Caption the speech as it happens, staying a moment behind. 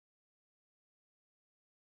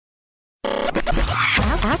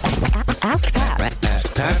AskPat.com.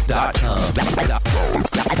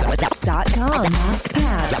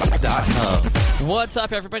 AskPat.com. What's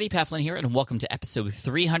up, everybody? Pat Flynn here, and welcome to episode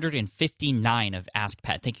 359 of Ask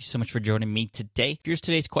Pat. Thank you so much for joining me today. Here's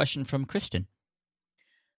today's question from Kristen.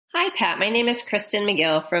 Hi, Pat. My name is Kristen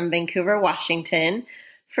McGill from Vancouver, Washington.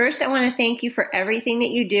 First, I want to thank you for everything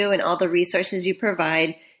that you do and all the resources you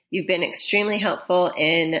provide. You've been extremely helpful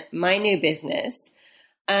in my new business.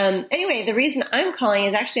 Anyway, the reason I'm calling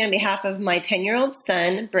is actually on behalf of my 10-year-old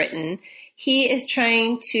son, Britton. He is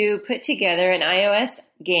trying to put together an iOS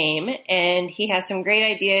game, and he has some great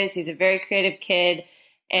ideas. He's a very creative kid,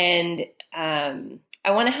 and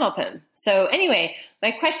I want to help him. So anyway,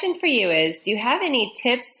 my question for you is, do you have any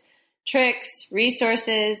tips, tricks,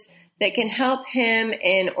 resources that can help him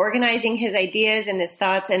in organizing his ideas and his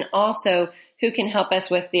thoughts, and also who can help us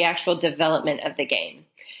with the actual development of the game?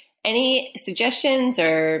 Any suggestions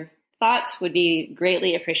or thoughts would be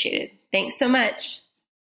greatly appreciated. Thanks so much.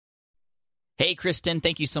 Hey, Kristen,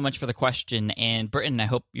 thank you so much for the question. And Britton, I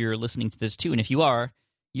hope you're listening to this too. And if you are,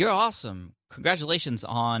 you're awesome. Congratulations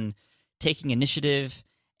on taking initiative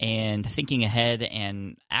and thinking ahead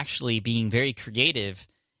and actually being very creative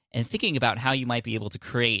and thinking about how you might be able to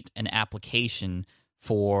create an application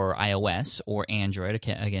for iOS or Android.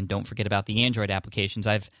 Again, don't forget about the Android applications.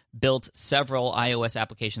 I've built several iOS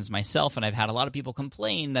applications myself, and I've had a lot of people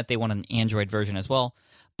complain that they want an Android version as well.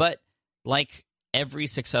 But like every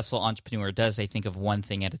successful entrepreneur does, they think of one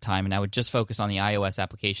thing at a time, and I would just focus on the iOS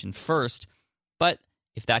application first. But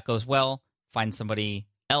if that goes well, find somebody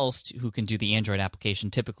else who can do the Android application.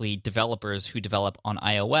 Typically, developers who develop on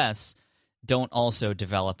iOS don't also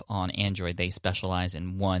develop on Android. They specialize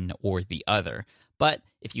in one or the other. But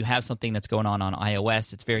if you have something that's going on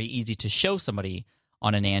iOS, it's very easy to show somebody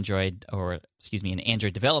on an Android an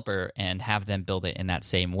Android developer and have them build it in that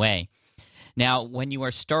same way. Now, when you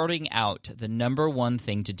are starting out, the number one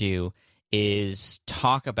thing to do is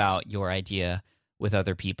talk about your idea with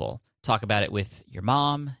other people. Talk about it with your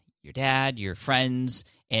mom, your dad, your friends,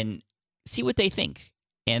 and see what they think.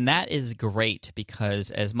 And that is great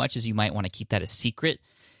because as much as you might want to keep that a secret,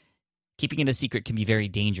 keeping it a secret can be very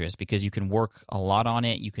dangerous because you can work a lot on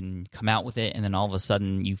it, you can come out with it, and then all of a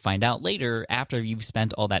sudden you find out later, after you've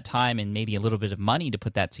spent all that time and maybe a little bit of money to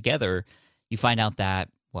put that together, you find out that,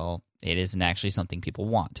 well, it isn't actually something people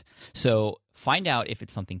want. So find out if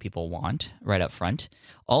it's something people want right up front.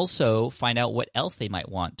 Also, find out what else they might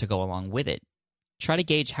want to go along with it. Try to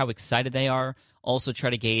gauge how excited they are. Also,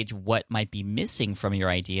 try to gauge what might be missing from your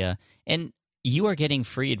idea. And you are getting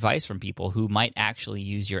free advice from people who might actually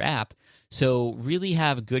use your app. So really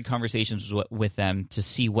have good conversations with them to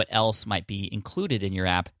see what else might be included in your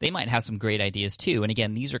app. They might have some great ideas too. And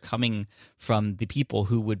again, these are coming from the people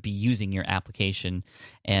who would be using your application.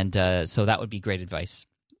 And so that would be great advice.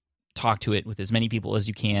 Talk to it with as many people as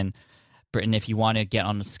you can. Britton, if you want to get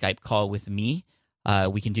on a Skype call with me,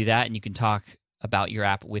 we can do that. And you can talk about your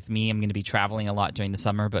app with me. I'm going to be traveling a lot during the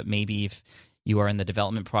summer, but maybe if you are in the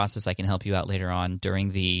development process, I can help you out later on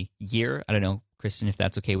during the year. I don't know, Kristen, if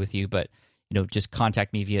that's okay with you, but just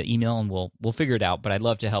contact me via email and we'll figure it out. But I'd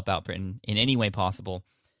love to help out Britton in any way possible.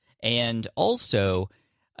 And also,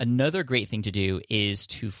 another great thing to do is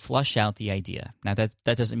to flush out the idea. Now, that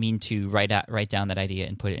doesn't mean to write down that idea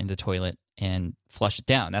and put it in the toilet and flush it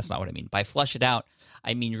down. That's not what I mean. By flush it out,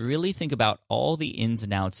 I mean really think about all the ins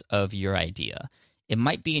and outs of your idea. It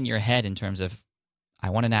might be in your head in terms of, I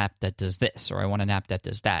want an app that does this, or I want an app that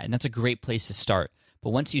does that. And that's a great place to start. But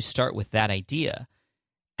once you start with that idea,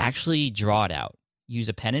 actually draw it out. Use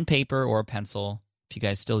a pen and paper or a pencil. If you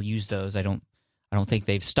guys still use those, I don't think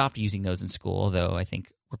they've stopped using those in school, although I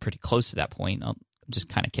think we're pretty close to that point. I'm just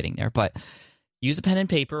kind of kidding there. But use a pen and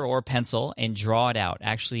paper or a pencil and draw it out.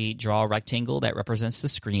 Actually draw a rectangle that represents the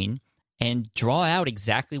screen and draw out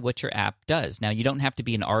exactly what your app does. Now, you don't have to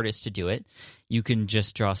be an artist to do it. You can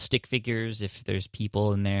just draw stick figures if there's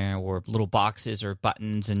people in there, or little boxes or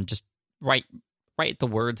buttons, and just write the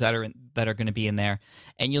words that are going to be in there.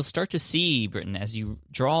 And you'll start to see, Britton, as you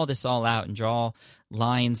draw this all out and draw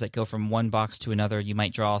lines that go from one box to another, you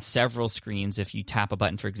might draw several screens. If you tap a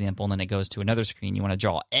button, for example, and then it goes to another screen, you want to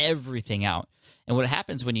draw everything out. And what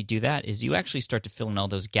happens when you do that is you actually start to fill in all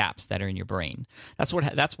those gaps that are in your brain. That's one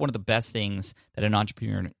of the best things that an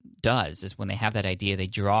entrepreneur does, is when they have that idea, they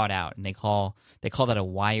draw it out, and they call that a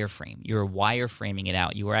wireframe. You're wireframing it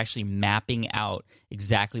out. You are actually mapping out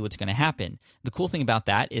exactly what's going to happen. The cool thing about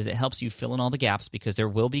that is it helps you fill in all the gaps, because there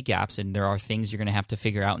will be gaps and there are things you're going to have to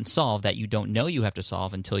figure out and solve that you don't know you have to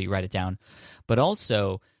solve until you write it down. But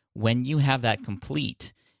also, when you have that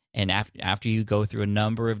complete, And after you go through a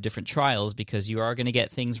number of different trials, because you are going to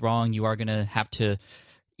get things wrong, you are going to have to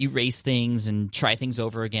erase things and try things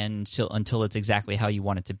over again until it's exactly how you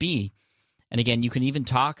want it to be. And again, you can even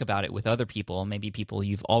talk about it with other people, maybe people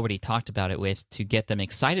you've already talked about it with, to get them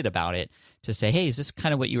excited about it, to say, hey, is this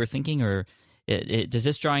kind of what you were thinking? Or does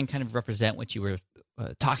this drawing kind of represent what you were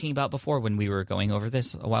talking about before when we were going over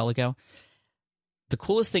this a while ago? The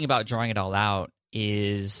coolest thing about drawing it all out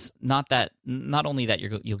is not only that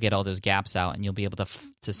you'll get all those gaps out and you'll be able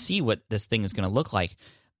to see what this thing is going to look like,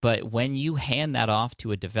 but when you hand that off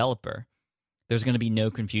to a developer, there's going to be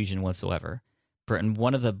no confusion whatsoever. And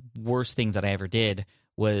one of the worst things that I ever did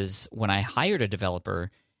was when I hired a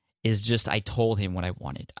developer is just I told him what I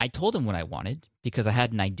wanted. I told him what I wanted because I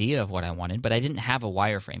had an idea of what I wanted, but I didn't have a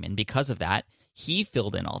wireframe. And because of that, he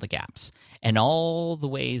filled in all the gaps. And all the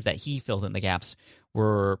ways that he filled in the gaps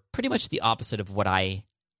were pretty much the opposite of what I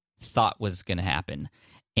thought was going to happen.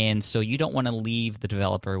 And so you don't want to leave the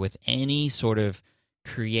developer with any sort of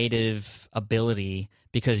creative ability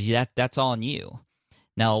because that's all on you.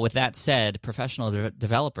 Now, with that said, professional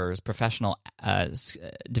developers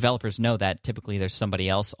know that typically there's somebody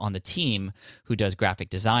else on the team who does graphic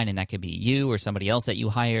design, and that could be you or somebody else that you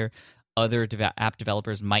hire. Other app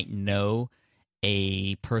developers might know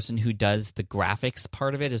a person who does the graphics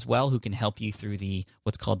part of it as well, who can help you through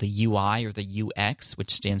what's called the UI or the UX,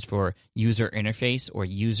 which stands for user interface or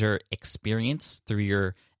user experience through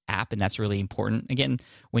your app, and that's really important. Again,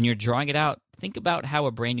 when you're drawing it out, think about how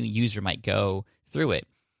a brand new user might go through it.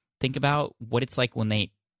 Think about what it's like when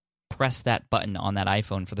they press that button on that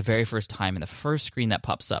iPhone for the very first time and the first screen that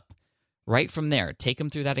pops up. Right from there, take them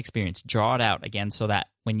through that experience, draw it out again so that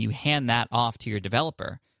when you hand that off to your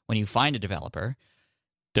developer, when you find a developer,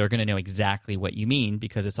 they're going to know exactly what you mean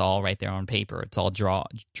because it's all right there on paper. It's all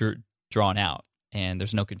drawn out, and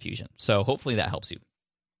there's no confusion. So hopefully that helps you.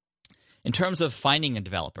 In terms of finding a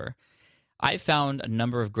developer, I found a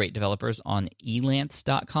number of great developers on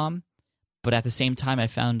elance.com. But at the same time, I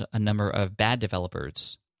found a number of bad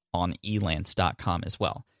developers on elance.com as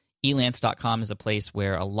well. Elance.com is a place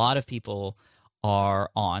where a lot of people are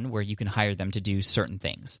on, where you can hire them to do certain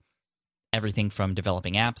things. Everything from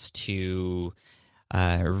developing apps to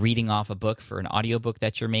reading off a book for an audiobook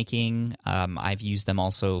that you're making. I've used them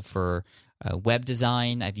also for web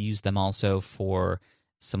design. I've used them also for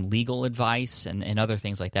some legal advice and other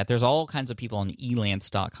things like that. There's all kinds of people on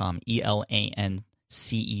elance.com, ELANCE.com.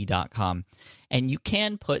 And you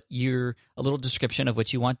can put a little description of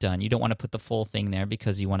what you want done. You don't want to put the full thing there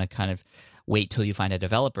because you want to kind of wait till you find a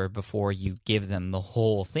developer before you give them the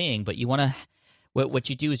whole thing. But you want to, what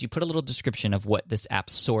you do is you put a little description of what this app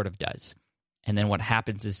sort of does. And then what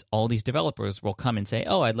happens is all these developers will come and say,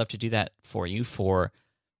 oh, I'd love to do that for you for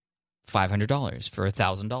 $500, for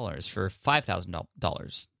 $1,000, for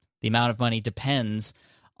 $5,000. The amount of money depends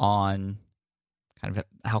on kind of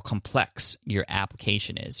how complex your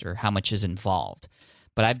application is or how much is involved.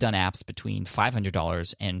 But I've done apps between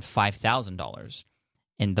 $500 and $5,000.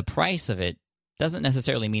 And the price of it doesn't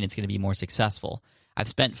necessarily mean it's going to be more successful. I've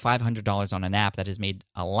spent $500 on an app that has made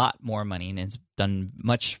a lot more money and it's done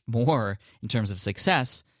much more in terms of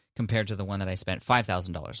success compared to the one that I spent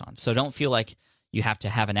 $5,000 on. So don't feel like you have to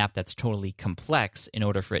have an app that's totally complex in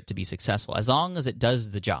order for it to be successful. As long as it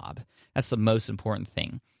does the job, that's the most important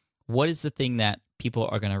thing. What is the thing that people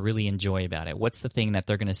are going to really enjoy about it? What's the thing that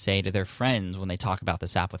they're going to say to their friends when they talk about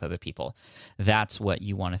this app with other people? That's what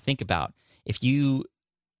you want to think about. If you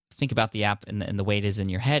think about the app and the way it is in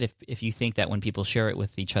your head, if you think that when people share it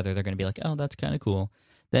with each other, they're going to be like, oh, that's kind of cool,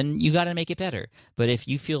 then you got to make it better. But if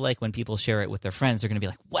you feel like when people share it with their friends, they're going to be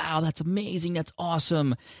like, wow, that's amazing, that's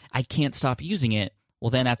awesome, I can't stop using it,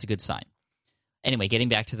 well, then that's a good sign. Anyway, getting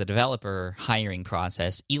back to the developer hiring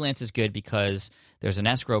process, Elance is good because there's an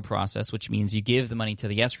escrow process, which means you give the money to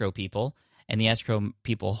the escrow people, and the escrow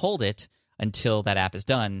people hold it until that app is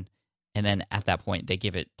done, and then at that point, they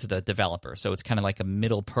give it to the developer. So it's kind of like a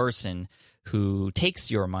middle person who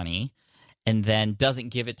takes your money and then doesn't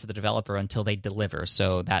give it to the developer until they deliver.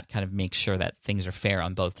 So that kind of makes sure that things are fair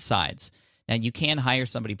on both sides. Now, you can hire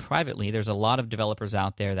somebody privately. There's a lot of developers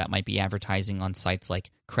out there that might be advertising on sites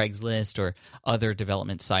like Craigslist or other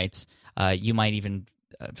development sites. You might even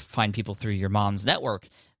find people through your mom's network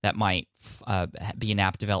that might be an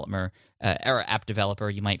app developer or app developer.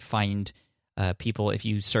 You might find people, if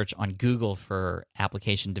you search on Google for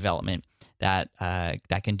application development, that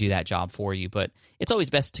can do that job for you. But it's always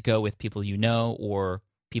best to go with people you know or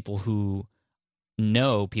people who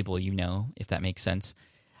know people you know, if that makes sense.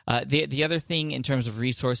 The other thing in terms of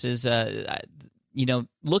resources,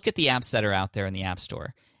 look at the apps that are out there in the App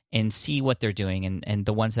Store and see what they're doing and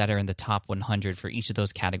the ones that are in the top 100 for each of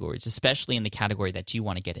those categories, especially in the category that you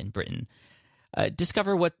want to get in, Britton.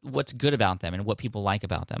 Discover what's good about them and what people like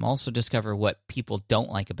about them. Also discover what people don't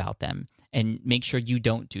like about them and make sure you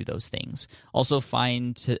don't do those things. Also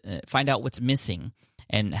find out what's missing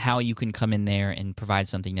and how you can come in there and provide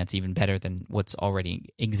something that's even better than what's already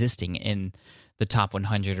existing in the top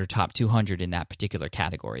 100 or top 200 in that particular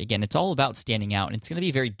category. Again, it's all about standing out, and it's going to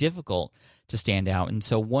be very difficult to stand out. And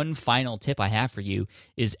so one final tip I have for you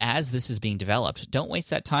is, as this is being developed, don't waste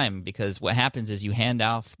that time, because what happens is you hand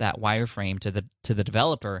off that wireframe to the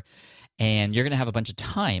developer, and you're going to have a bunch of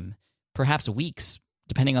time, perhaps weeks,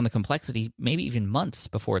 depending on the complexity, maybe even months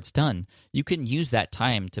before it's done. You can use that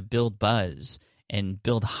time to build buzz and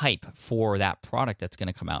build hype for that product that's going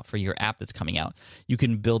to come out, for your app that's coming out. You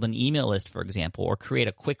can build an email list, for example, or create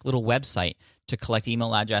a quick little website to collect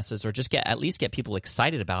email addresses, or just at least get people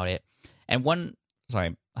excited about it. And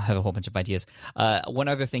I have a whole bunch of ideas. One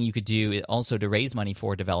other thing you could do also to raise money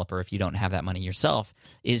for a developer, if you don't have that money yourself,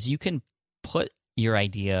 is you can put your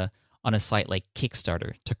idea on a site like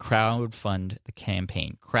Kickstarter to crowdfund the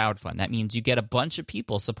campaign. Crowdfund. That means you get a bunch of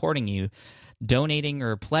people supporting you, donating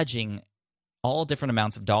or pledging all different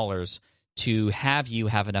amounts of dollars to have you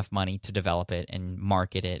have enough money to develop it and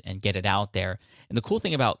market it and get it out there. And the cool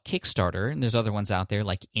thing about Kickstarter, and there's other ones out there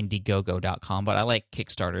like Indiegogo.com, but I like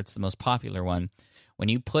Kickstarter. It's the most popular one. When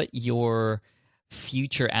you put your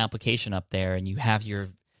future application up there and you have your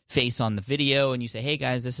face on the video and you say, hey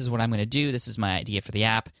guys, this is what I'm going to do. This is my idea for the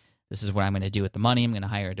app. This is what I'm going to do with the money. I'm going to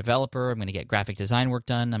hire a developer. I'm going to get graphic design work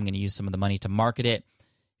done. I'm going to use some of the money to market it.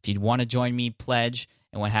 If you'd want to join me, pledge.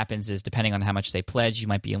 And what happens is, depending on how much they pledge, you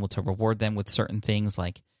might be able to reward them with certain things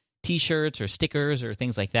like T-shirts or stickers or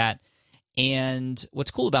things like that. And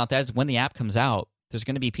what's cool about that is when the app comes out, there's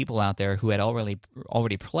going to be people out there who had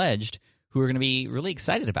already pledged who are going to be really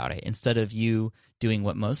excited about it. Instead of you doing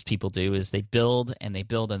what most people do, is they build and they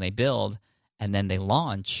build and they build, and then they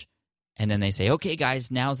launch, and then they say, okay,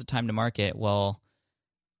 guys, now's the time to market. Well,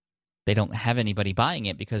 they don't have anybody buying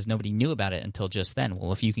it because nobody knew about it until just then.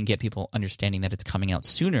 Well, if you can get people understanding that it's coming out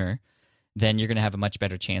sooner, then you're going to have a much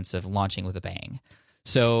better chance of launching with a bang.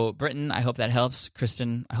 So, Britton, I hope that helps.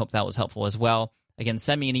 Kristen, I hope that was helpful as well. Again,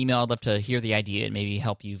 send me an email. I'd love to hear the idea and maybe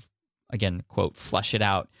help you, again, quote, flush it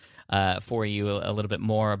out for you a little bit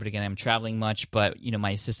more. But again, I'm traveling much, but my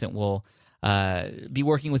assistant will be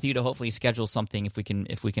working with you to hopefully schedule something if we can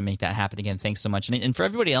make that happen. Again, thanks so much. And for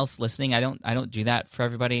everybody else listening, I don't do that for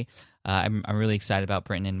everybody. I'm really excited about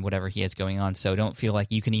Britton and whatever he has going on. So don't feel like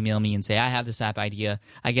you can email me and say, I have this app idea.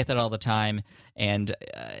 I get that all the time, and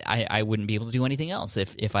I wouldn't be able to do anything else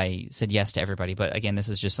if I said yes to everybody. But again, this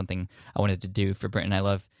is just something I wanted to do for Britton. I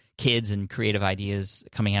love kids and creative ideas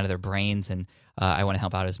coming out of their brains, and I want to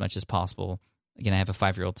help out as much as possible. Again, I have a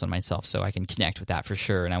 5-year-old son myself, so I can connect with that for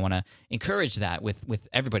sure, and I want to encourage that with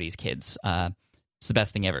everybody's kids. It's the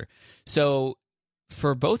best thing ever. So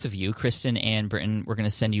for both of you, Kristen and Britton, we're going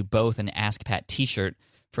to send you both an Ask Pat t-shirt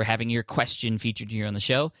for having your question featured here on the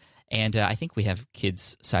show. And I think we have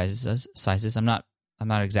kids' sizes. I'm not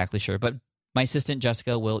exactly sure, but my assistant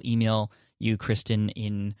Jessica will email you, Kristen,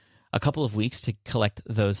 in a couple of weeks to collect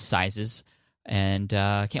those sizes. And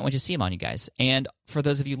can't wait to see them on you guys. And for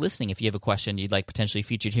those of you listening, if you have a question you'd like potentially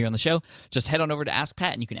featured here on the show, just head on over to Ask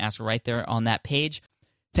Pat, and you can ask right there on that page.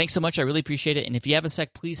 Thanks so much. I really appreciate it. And if you have a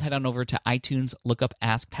sec, please head on over to iTunes, look up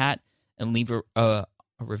Ask Pat, and leave a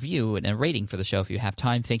review and a rating for the show if you have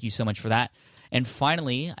time. Thank you so much for that. And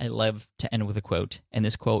finally, I love to end with a quote. And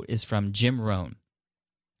this quote is from Jim Rohn.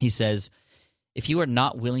 He says, if you are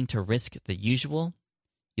not willing to risk the usual,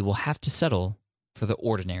 you will have to settle for the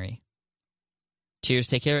ordinary. Cheers,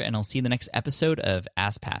 take care, and I'll see you in the next episode of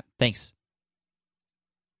Ask Pat. Thanks.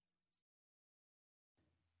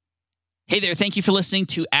 Hey there, thank you for listening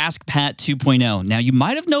to Ask Pat 2.0. Now, you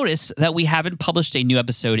might have noticed that we haven't published a new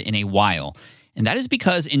episode in a while, and that is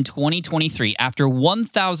because in 2023, after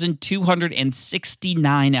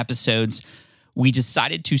 1,269 episodes, we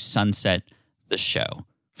decided to sunset the show.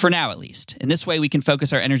 For now, at least. In this way, we can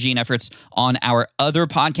focus our energy and efforts on our other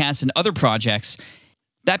podcasts and other projects.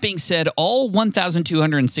 That being said, all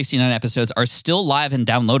 1,269 episodes are still live and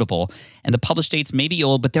downloadable, and the published dates may be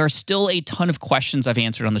old, but there are still a ton of questions I've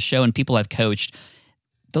answered on the show and people I've coached.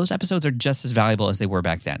 Those episodes are just as valuable as they were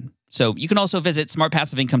back then. So you can also visit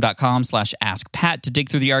smartpassiveincome.com/askpat to dig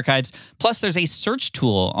through the archives. Plus, there's a search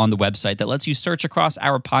tool on the website that lets you search across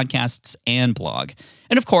our podcasts and blog.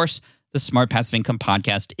 And of course, the Smart Passive Income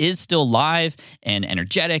podcast is still live and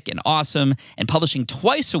energetic and awesome and publishing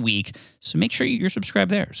twice a week. So make sure you're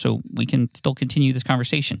subscribed there so we can still continue this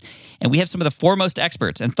conversation. And we have some of the foremost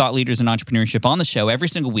experts and thought leaders in entrepreneurship on the show every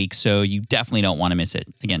single week, so you definitely don't want to miss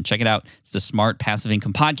it. Again, check it out. It's the Smart Passive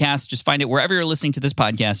Income podcast. Just find it wherever you're listening to this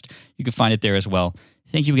podcast. You can find it there as well.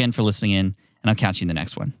 Thank you again for listening in, and I'll catch you in the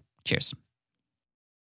next one. Cheers.